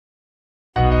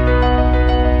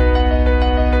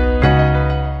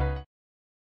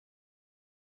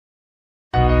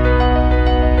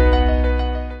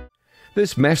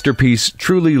This masterpiece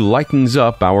truly lightens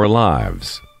up our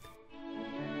lives.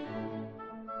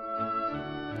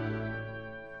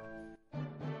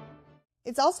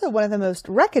 It's also one of the most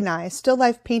recognized still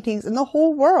life paintings in the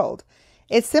whole world.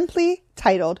 It's simply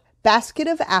titled Basket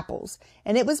of Apples,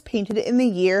 and it was painted in the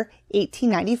year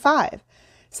 1895.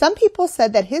 Some people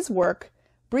said that his work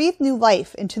breathed new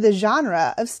life into the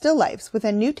genre of still lifes with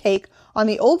a new take on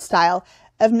the old style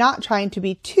of not trying to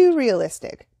be too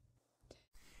realistic.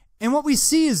 And what we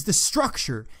see is the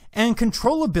structure and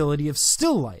controllability of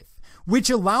still life, which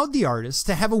allowed the artist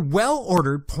to have a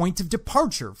well-ordered point of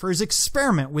departure for his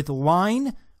experiment with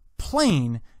line,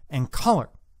 plane, and color.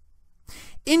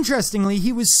 Interestingly,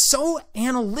 he was so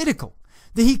analytical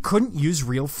that he couldn't use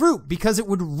real fruit because it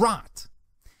would rot.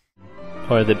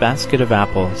 Or The Basket of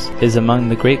Apples is among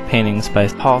the great paintings by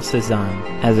Paul Cezanne,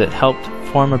 as it helped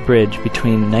form a bridge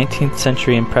between 19th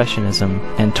century Impressionism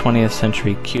and 20th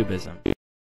century Cubism.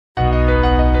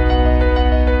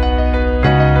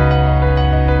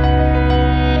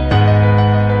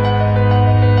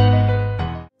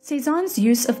 Cezanne's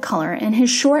use of color and his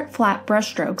short, flat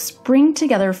brushstrokes bring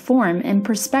together form and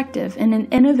perspective in an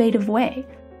innovative way.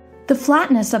 The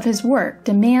flatness of his work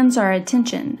demands our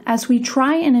attention as we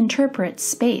try and interpret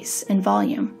space and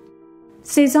volume.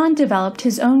 Cezanne developed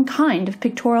his own kind of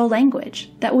pictorial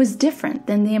language that was different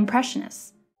than the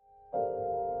Impressionists.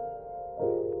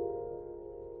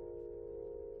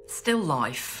 Still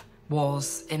life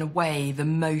was, in a way, the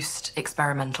most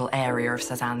experimental area of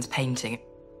Cezanne's painting.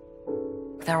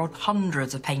 There are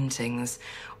hundreds of paintings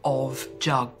of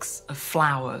jugs, of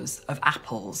flowers, of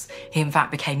apples. He in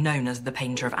fact became known as the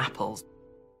painter of apples.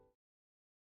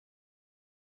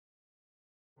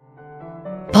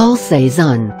 Paul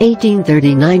Cézanne,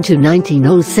 1839 to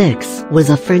 1906,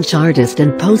 was a French artist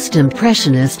and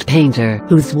post-impressionist painter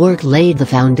whose work laid the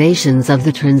foundations of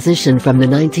the transition from the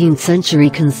 19th century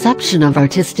conception of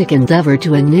artistic endeavor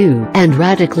to a new and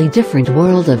radically different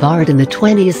world of art in the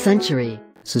 20th century.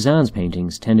 Cezanne's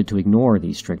paintings tended to ignore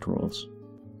these strict rules.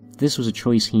 This was a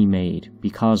choice he made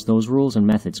because those rules and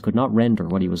methods could not render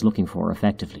what he was looking for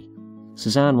effectively.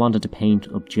 Cezanne wanted to paint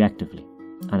objectively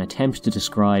and attempt to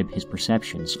describe his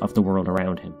perceptions of the world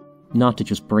around him, not to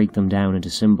just break them down into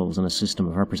symbols and a system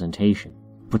of representation,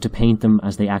 but to paint them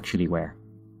as they actually were.